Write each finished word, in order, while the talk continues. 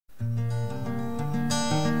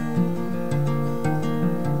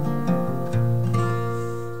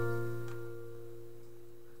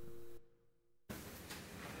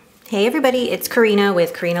Hey everybody, it's Karina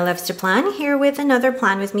with Karina Loves to Plan, here with another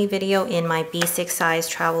Plan With Me video in my B6 size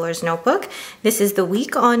Traveler's Notebook. This is the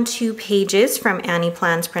week on 2 pages from Annie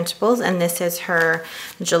Plans Principles, and this is her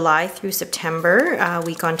July through September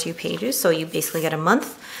week on 2 pages. So you basically get a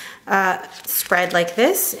month spread like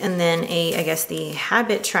this, and then I guess the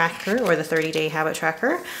habit tracker or the 30-day habit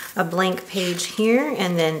tracker, a blank page here,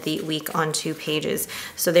 and then the week on 2 pages.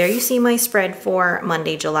 So there you see my spread for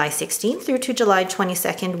Monday, July 16th through to July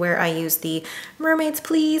 22nd, where I use the Mermaids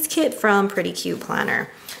Please kit from Pretty Cute Planner.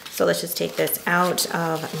 So let's just take this out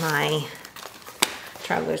of my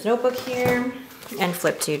Traveler's Notebook here and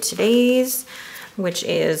flip to today's, which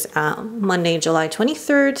is Monday, July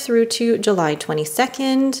 23rd through to July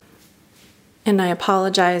 22nd. And I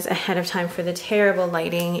apologize ahead of time for the terrible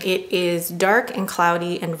lighting. It is dark and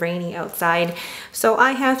cloudy and rainy outside, so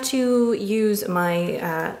I have to use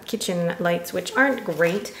my kitchen lights, which aren't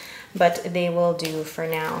great, but they will do for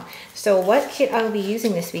now. So what kit I'll be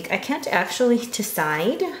using this week, I can't actually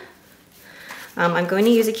decide. I'm going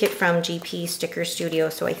to use a kit from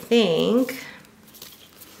GPStickerStudio, so I think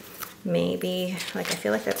maybe, I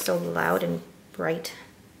feel like that's so loud and bright.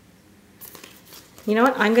 You know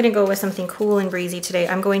what? I'm going to go with something cool and breezy today.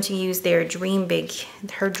 I'm going to use their Dream Big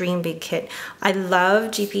kit. I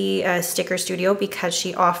love GPStickerStudio because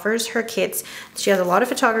she offers her kits. She has a lot of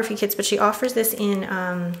photography kits, but she offers this in,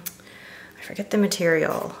 I forget the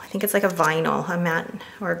material. I think it's like a vinyl, a matte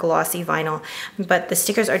or a glossy vinyl. But the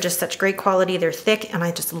stickers are just such great quality. They're thick, and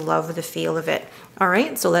I just love the feel of it. All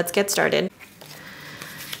right, so let's get started.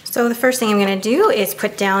 So the first thing I'm going to do is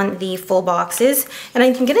put down the full boxes, and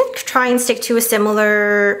I'm going to try and stick to a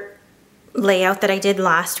similar layout that I did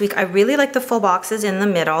last week. I really like the full boxes in the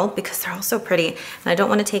middle because they're all so pretty, and I don't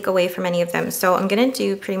want to take away from any of them. So I'm going to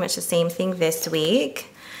do pretty much the same thing this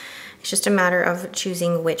week. It's just a matter of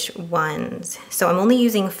choosing which ones. So I'm only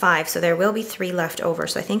using 5, so there will be 3 left over.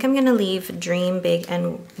 So I think I'm going to leave Dream Big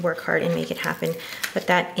and Work Hard and Make It Happen. Put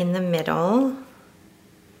that in the middle.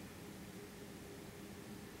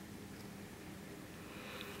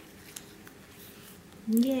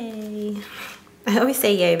 Yay. I always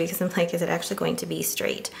say yay because I'm like, is it actually going to be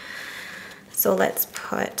straight? So let's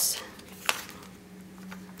put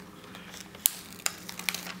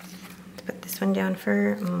this one down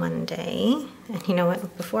for Monday. And you know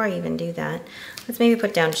what, before I even do that, let's maybe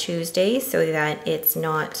put down Tuesday so that it's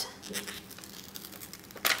not,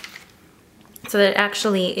 so that it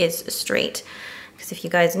actually is straight. Because if you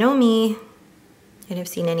guys know me and have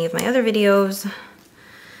seen any of my other videos,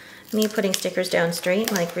 me putting stickers down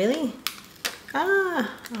straight, like really? Oh,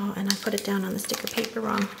 and I put it down on the sticker paper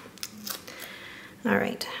wrong. All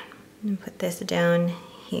right, and put this down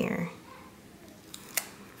here.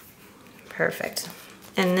 Perfect.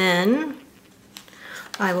 And then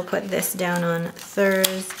I will put this down on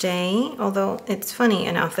Thursday, although it's funny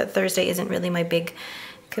enough that Thursday isn't really my big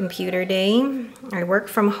computer day. I work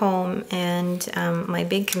from home, and my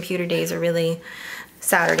big computer days are really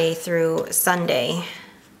Saturday through Sunday.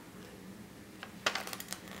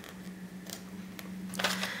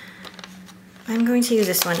 I'm going to use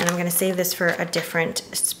this one, and I'm going to save this for a different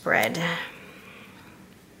spread.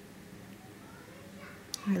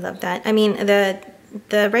 I love that. I mean, the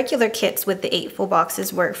regular kits with the 8 full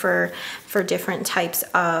boxes work for different types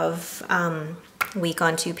of week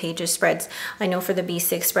on 2 pages spreads. I know for the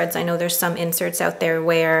B6 spreads, I know there's some inserts out there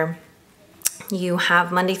where you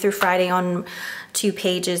have Monday through Friday on 2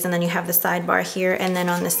 pages, and then you have the sidebar here, and then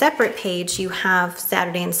on the separate page you have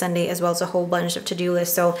Saturday and Sunday, as well as a whole bunch of to-do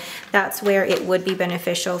lists. So that's where it would be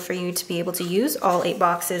beneficial for you to be able to use all 8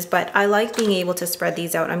 boxes, but I like being able to spread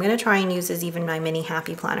these out. I'm going to try and use as even my mini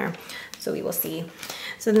happy planner, so we will see.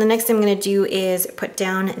 So the next thing I'm going to do is put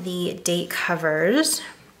down the date covers,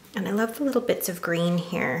 and I love the little bits of green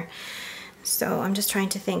here. So I'm just trying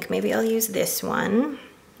to think, maybe I'll use this one.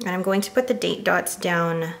 And I'm going to put the date dots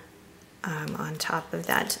down on top of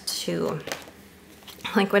that too.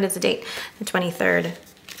 Like, what is the date? The 23rd.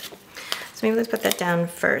 So maybe let's put that down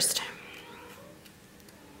first.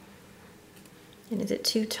 And is it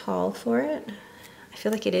too tall for it? I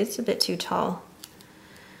feel like it is a bit too tall.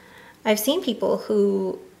 I've seen people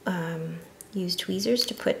who use tweezers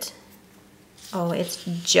to put, oh, it's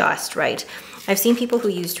just right. I've seen people who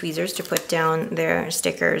use tweezers to put down their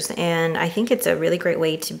stickers, and I think it's a really great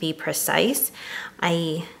way to be precise.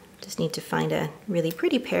 I just need to find a really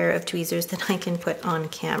pretty pair of tweezers that I can put on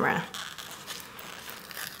camera.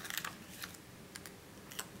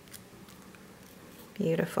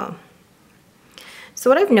 Beautiful.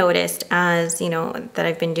 So what I've noticed, as you know, that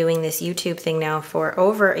I've been doing this YouTube thing now for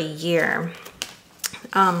over a year.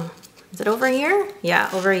 Is it over a year?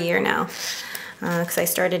 Yeah, over a year now. because I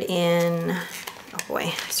started in, I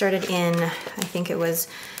think it was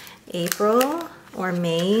April or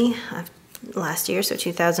May of last year, so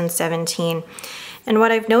 2017. And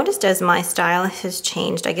what I've noticed as my style has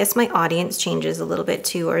changed, I guess my audience changes a little bit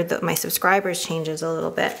too, or my subscribers changes a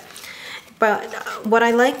little bit. But what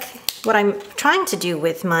I'm trying to do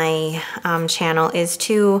with my channel is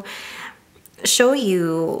to show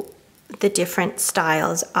you the different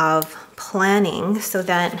styles of planning, so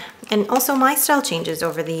that, and also my style changes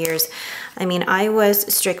over the years. I mean, I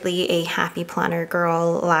was strictly a happy planner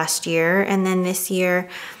girl last year, and then this year,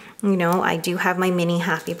 you know, I do have my mini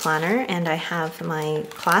happy planner and I have my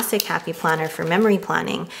classic happy planner for memory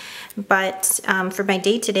planning. But for my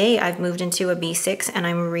day-to-day, I've moved into a B6 and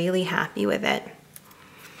I'm really happy with it.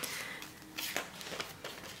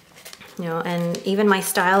 You know, and even my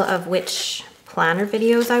style of which planner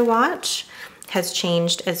videos I watch has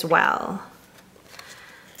changed as well.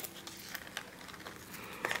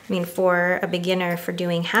 I mean, for a beginner for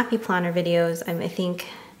doing happy planner videos, I think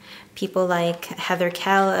people like Heather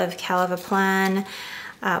Kell of Kell of a Plan,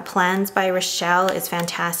 Plans by Rochelle is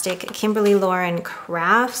fantastic. Kimberly Lauren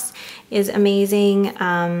Crafts is amazing.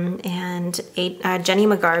 And Jenny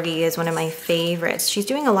McGarvey is one of my favorites. She's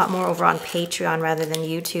doing a lot more over on Patreon rather than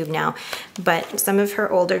YouTube now, but some of her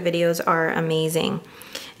older videos are amazing.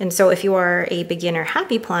 And so if you are a beginner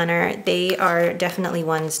happy planner, they are definitely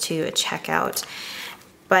ones to check out.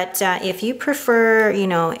 But if you prefer, you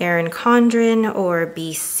know, Erin Condren or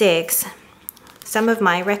B6, some of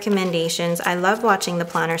my recommendations, I love watching the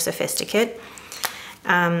Planner Sophisticate.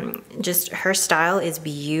 Just her style is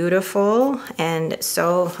beautiful and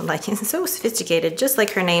so sophisticated, just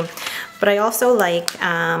like her name. But I also like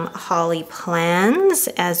Holly Plans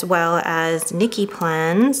as well as Nikki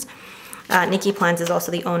Plans. Nikki Plans is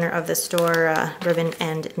also the owner of the store Ribbon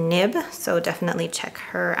and Nib, so definitely check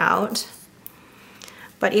her out.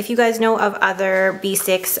 But if you guys know of other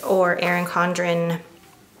B6 or Erin Condren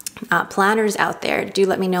planners out there, do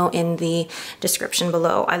let me know in the description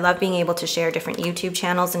below. I love being able to share different YouTube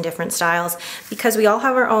channels and different styles, because we all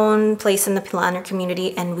have our own place in the planner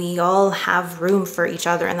community and we all have room for each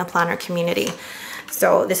other in the planner community.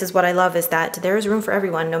 So this is what I love, is that there is room for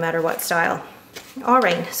everyone no matter what style. All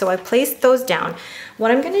right, so I've placed those down. What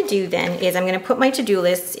I'm gonna do then is I'm gonna put my to-do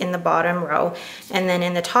lists in the bottom row, and then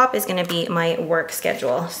in the top is gonna be my work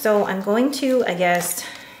schedule. So I'm going to, I guess,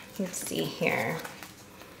 let's see here,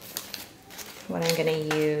 what I'm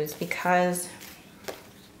gonna use, because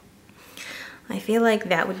I feel like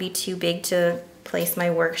that would be too big to place my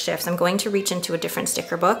work shifts. I'm going to reach into a different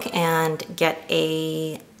sticker book and get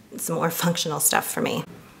some more functional stuff for me.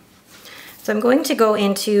 So I'm going to go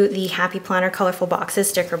into the Happy Planner Colorful Boxes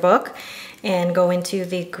sticker book and go into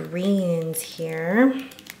the greens here.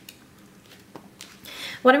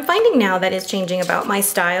 What I'm finding now that is changing about my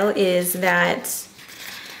style is that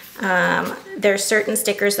there are certain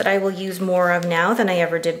stickers that I will use more of now than I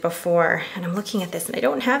ever did before. And I'm looking at this and I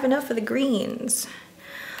don't have enough of the greens.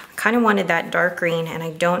 I kind of wanted that dark green and I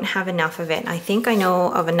don't have enough of it. I think I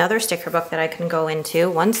know of another sticker book that I can go into.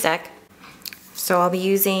 One sec. So I'll be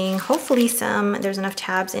using, hopefully there's enough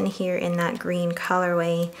tabs in here in that green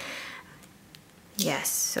colorway. Yes,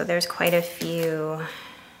 so there's quite a few.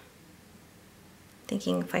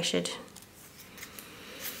 Thinking if I should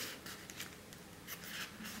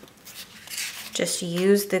just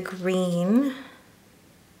use the green,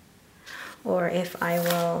 or if I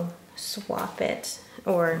will swap it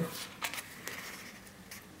or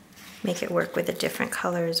make it work with a different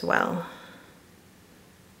color as well.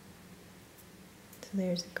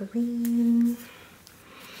 There's green.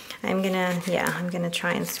 I'm gonna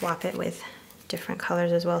try and swap it with different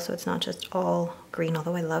colors as well, so it's not just all green,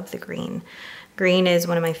 although I love the green. Green is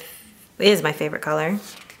my favorite color.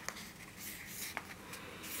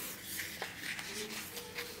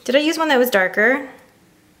 Did I use one that was darker?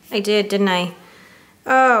 I did, didn't I?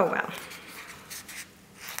 Oh well.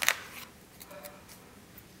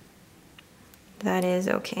 That is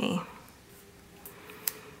okay.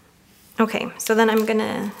 Okay, so then I'm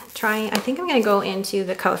gonna try, I think I'm gonna go into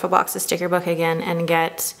the Colorful Boxes sticker book again and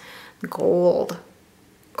get gold.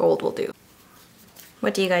 Gold will do.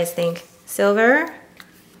 What do you guys think? Silver?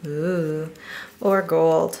 Ooh, or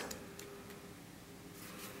gold?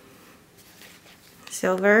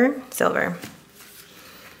 Silver? Silver.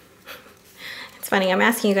 It's funny, I'm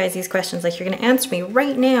asking you guys these questions like you're gonna answer me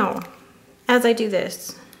right now as I do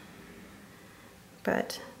this.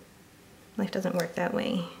 But life doesn't work that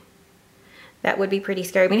way. That would be pretty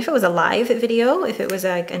scary. I mean, if it was a live video, if it was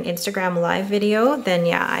like an Instagram live video, then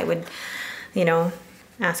yeah, I would, you know,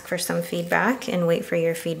 ask for some feedback and wait for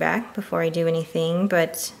your feedback before I do anything.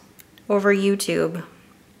 But over YouTube,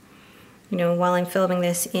 you know, while I'm filming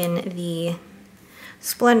this in the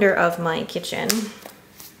splendor of my kitchen.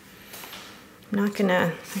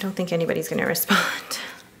 I don't think anybody's gonna respond.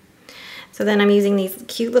 So then I'm using these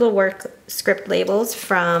cute little work script labels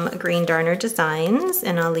from Green Darner Designs,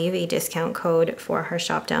 and I'll leave a discount code for her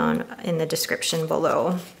shop down in the description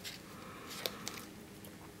below.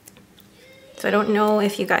 So I don't know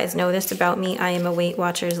if you guys know this about me. I am a Weight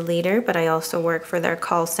Watchers leader, but I also work for their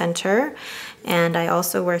call center, and I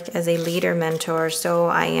also work as a leader mentor. So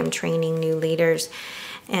I am training new leaders,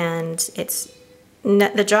 and it's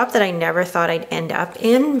the job that I never thought I'd end up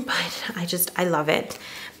in, but I love it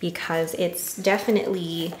because it's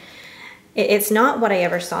definitely, it's not what I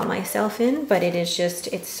ever saw myself in, but it is just,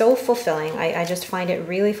 it's so fulfilling. I just find it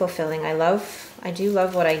really fulfilling. I do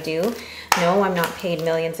love what I do. No, I'm not paid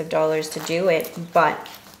millions of dollars to do it, but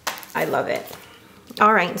I love it.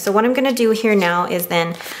 All right, so what I'm gonna do here now is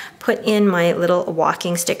then put in my little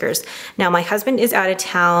walking stickers. Now my husband is out of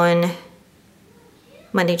town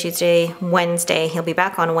Monday, Tuesday, Wednesday. He'll be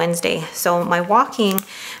back on Wednesday. So my walking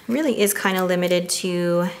really is kind of limited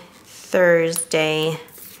to Thursday,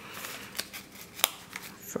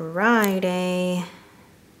 Friday,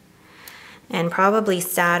 and probably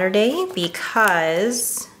Saturday,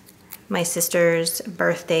 because my sister's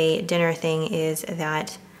birthday dinner thing is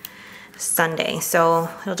that Sunday. So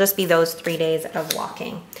it'll just be those 3 days of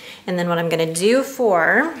walking. And then what I'm gonna do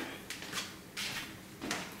for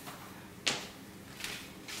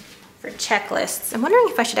checklists, I'm wondering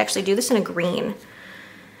if I should actually do this in a green.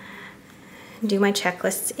 Do my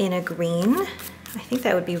checklists in a green. I think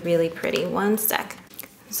that would be really pretty. One sec.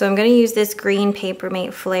 So I'm gonna use this green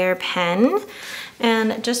Papermate Flare pen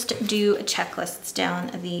and just do checklists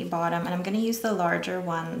down the bottom, and I'm gonna use the larger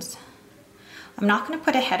ones. I'm not gonna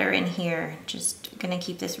put a header in here, just gonna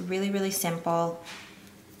keep this really, really simple.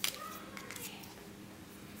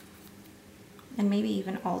 And maybe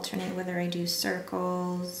even alternate whether I do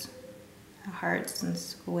circles, hearts, and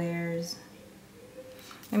squares.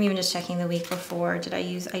 I'm even just checking the week before.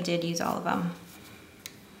 I did use all of them.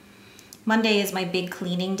 Monday is my big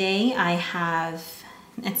cleaning day.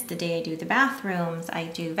 It's the day I do the bathrooms, I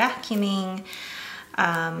do vacuuming.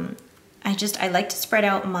 I like to spread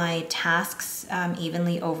out my tasks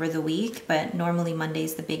evenly over the week, but normally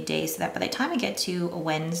Monday's the big day, so that by the time I get to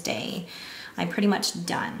Wednesday, I'm pretty much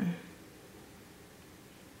done.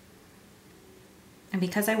 And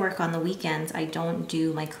because I work on the weekends, I don't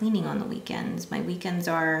do my cleaning on the weekends. My weekends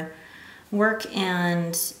are work,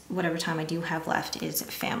 and whatever time I do have left is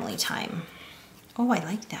family time. Oh, I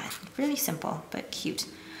like that. Really simple, but cute.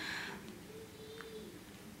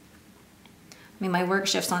 I mean, my work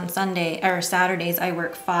shifts on Saturdays, I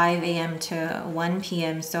work 5 a.m. to 1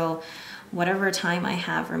 p.m. So whatever time I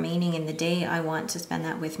have remaining in the day, I want to spend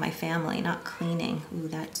that with my family, not cleaning. Ooh,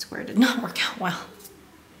 that square did not work out well.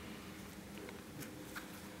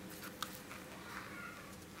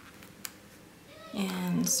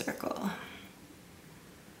 And circle.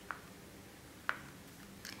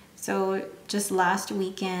 So just last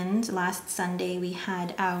Sunday, we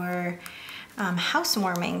had our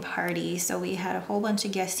housewarming party. So we had a whole bunch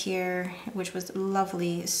of guests here, which was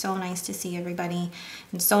lovely. So nice to see everybody,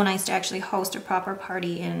 and so nice to actually host a proper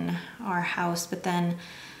party in our house. But then,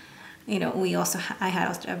 you know, I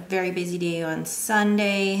had a very busy day on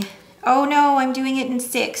Sunday. Oh no, I'm doing it in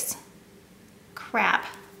 6. Crap.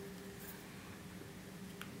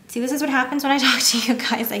 See, this is what happens when I talk to you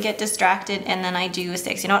guys. I get distracted and then I do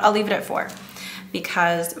 6. You know what, I'll leave it at 4,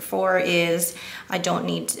 because 4 is, I don't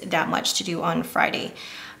need that much to do on Friday.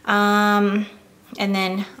 And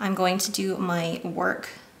then I'm going to do my work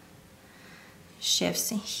shifts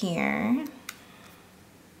here.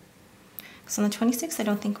 So on the 26th, I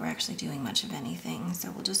don't think we're actually doing much of anything.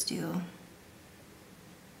 So we'll just do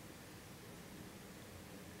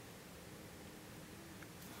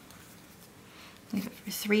leave it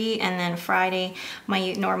for 3, and then Friday,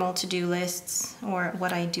 my normal to-do lists, or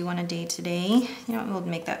what I do on a day-to-day, you know, we'll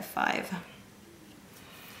make that 5.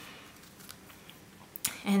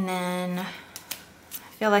 And then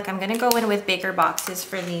I feel like I'm gonna go in with bigger boxes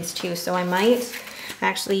for these too, so I might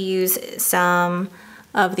actually use some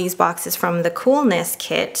of these boxes from the Coolness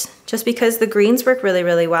kit, just because the greens work really,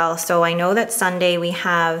 really well. So I know that Sunday we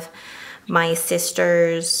have my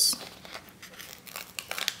sister's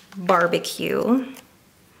barbecue.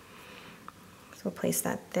 So we'll place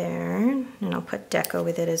that there, and I'll put deco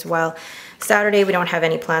with it as well. Saturday we don't have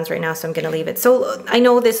any plans right now, so I'm gonna leave it. So I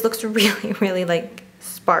know this looks really, really like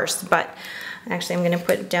sparse, but actually I'm gonna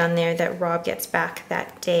put down there that Rob gets back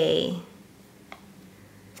that day.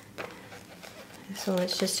 So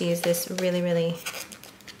let's just use this really, really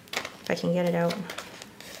I can get it out.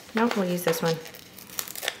 Nope, we'll use this one.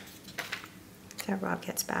 So Rob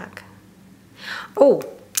gets back. Oh,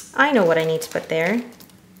 I know what I need to put there.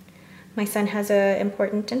 My son has an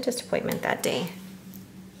important dentist appointment that day.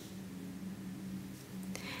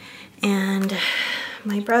 And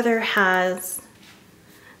my brother has,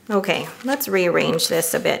 okay, let's rearrange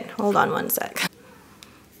this a bit. Hold on one sec.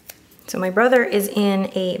 So my brother is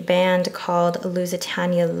in a band called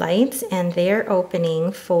Lusitania Lights, and they're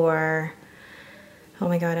opening for, oh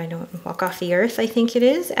my God, I don't, Walk Off the Earth, I think it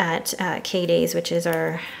is, at K-Days, which is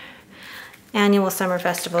our annual summer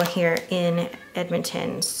festival here in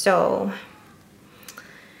Edmonton. So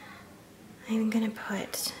I'm gonna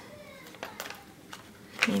put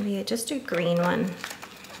maybe just a green one.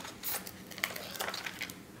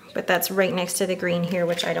 But that's right next to the green here,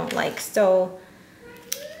 which I don't like. So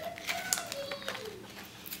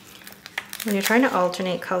when you're trying to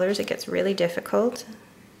alternate colors, it gets really difficult.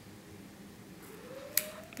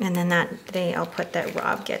 And then that day I'll put that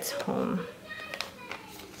Rob gets home.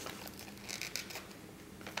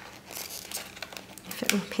 If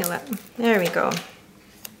it will peel up. There we go.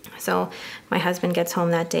 So my husband gets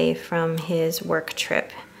home that day from his work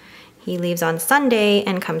trip. He leaves on Sunday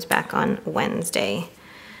and comes back on Wednesday.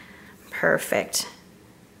 Perfect.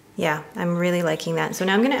 Yeah, I'm really liking that. So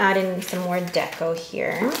now I'm gonna add in some more deco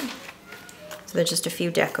here. So there's just a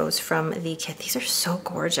few decos from the kit. These are so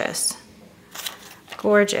gorgeous.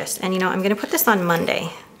 Gorgeous. And you know, I'm gonna put this on Monday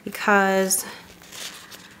because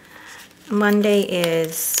Monday's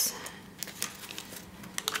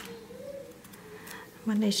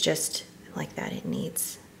just like that. It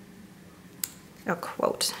needs a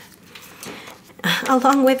quote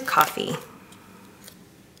along with coffee.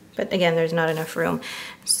 But again, there's not enough room.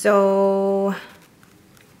 So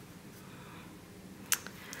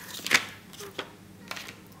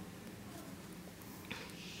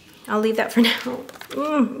I'll leave that for now.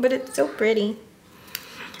 But it's so pretty.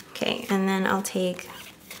 Okay, and then I'll take,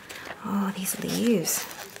 oh, these leaves.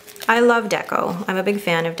 I love deco. I'm a big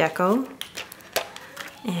fan of deco.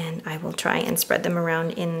 And I will try and spread them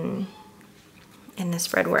around in the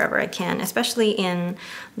spread wherever I can, especially in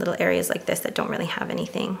little areas like this that don't really have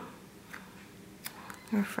anything.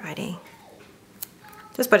 Or Friday.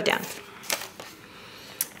 Just put it down.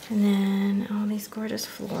 And then all these gorgeous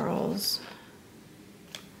florals.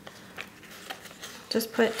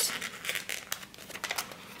 Just put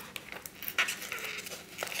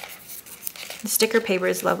the sticker paper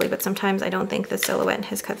is lovely, but sometimes I don't think the silhouette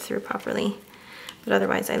has cut through properly. But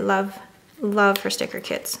otherwise, I love her sticker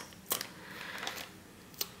kits.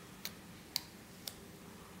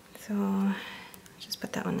 So just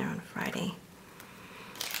put that one there on Friday.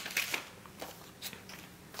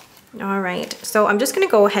 All right, so I'm just gonna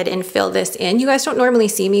go ahead and fill this in. You guys don't normally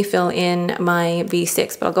see me fill in my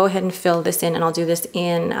B6, but I'll go ahead and fill this in, and I'll do this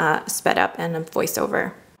in sped up and a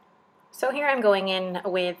voiceover. So here I'm going in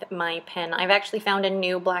with my pen. I've actually found a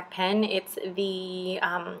new black pen. It's the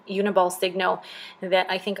Uniball Signo that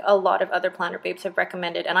I think a lot of other planner babes have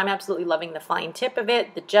recommended, and I'm absolutely loving the fine tip of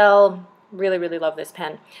it, the gel. Really, really love this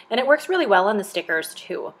pen. And it works really well on the stickers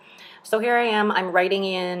too. So here I am, I'm writing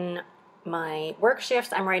in my work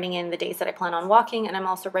shifts, I'm writing in the days that I plan on walking, and I'm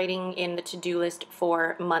also writing in the to-do list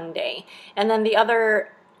for Monday. And then the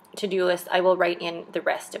other to-do list, I will write in the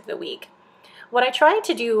rest of the week. What I try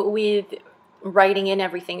to do with writing in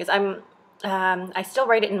everything is I still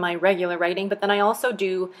write it in my regular writing, but then I also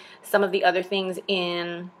do some of the other things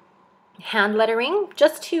in hand lettering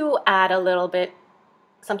just to add a little bit,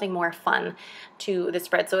 something more fun to the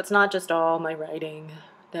spread. So it's not just all my writing,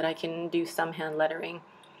 that I can do some hand lettering.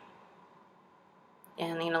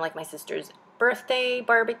 And you know, like my sister's birthday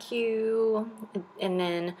barbecue, and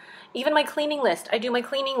then even my cleaning list. I do my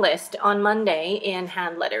cleaning list on Monday in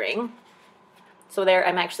hand lettering. So there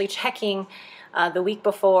I'm actually checking the week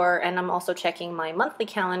before, and I'm also checking my monthly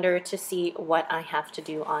calendar to see what I have to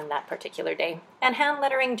do on that particular day. And hand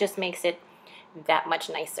lettering just makes it that much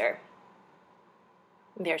nicer.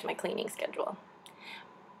 There's my cleaning schedule.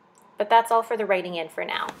 But that's all for the writing in for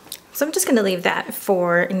now. So I'm just going to leave that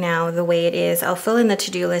for now the way it is. I'll fill in the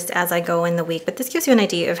to-do list as I go in the week, but this gives you an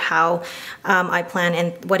idea of how I plan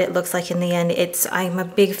and what it looks like in the end. I'm a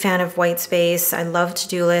big fan of white space. I love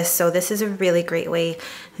to-do lists, so this is a really great way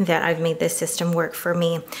that I've made this system work for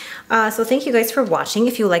me. So thank you guys for watching.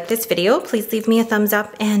 If you like this video, please leave me a thumbs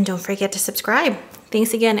up and don't forget to subscribe.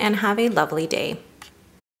 Thanks again and have a lovely day.